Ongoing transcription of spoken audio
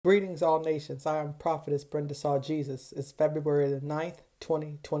Greetings, all nations. I am Prophetess Brenda Saw Jesus. It's February the 9th,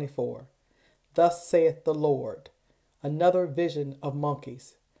 2024. Thus saith the Lord, another vision of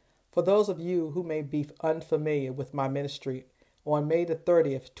monkeys. For those of you who may be unfamiliar with my ministry, on May the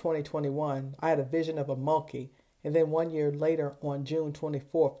 30th, 2021, I had a vision of a monkey, and then 1 year later, on June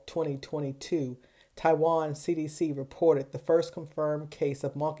 24th, 2022, Taiwan CDC reported the first confirmed case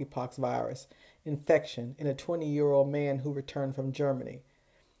of monkeypox virus infection in a 20-year-old man who returned from Germany.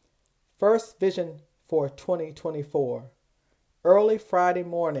 First vision for 2024. Early Friday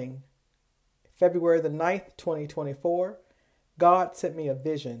morning, February the 9th, 2024, God sent me a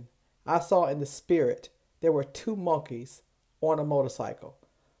vision. I saw in the spirit there were two monkeys on a motorcycle.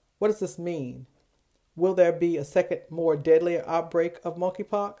 What does this mean? Will there be a second, more deadly outbreak of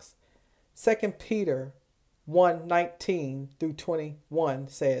monkeypox? 2 Peter 1:19 through 21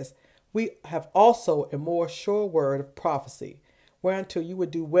 says, "We have also a more sure word of prophecy, whereunto you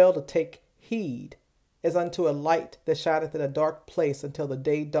would do well to take heed, as unto a light that shineth in a dark place until the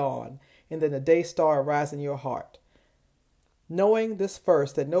day dawn, and then the day star arise in your heart. Knowing this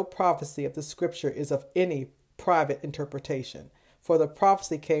first, that no prophecy of the Scripture is of any private interpretation. For the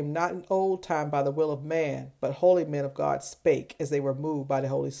prophecy came not in old time by the will of man, but holy men of God spake as they were moved by the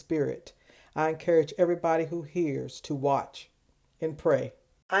Holy Spirit." I encourage everybody who hears to watch and pray.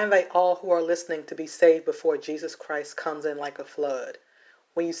 I invite all who are listening to be saved before Jesus Christ comes in like a flood.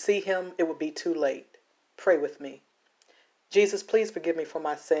 When you see him, it will be too late. Pray with me. Jesus, please forgive me for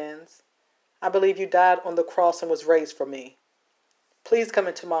my sins. I believe you died on the cross and was raised for me. Please come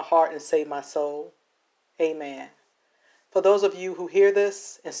into my heart and save my soul. Amen. For those of you who hear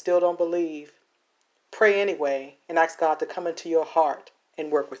this and still don't believe, pray anyway and ask God to come into your heart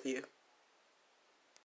and work with you.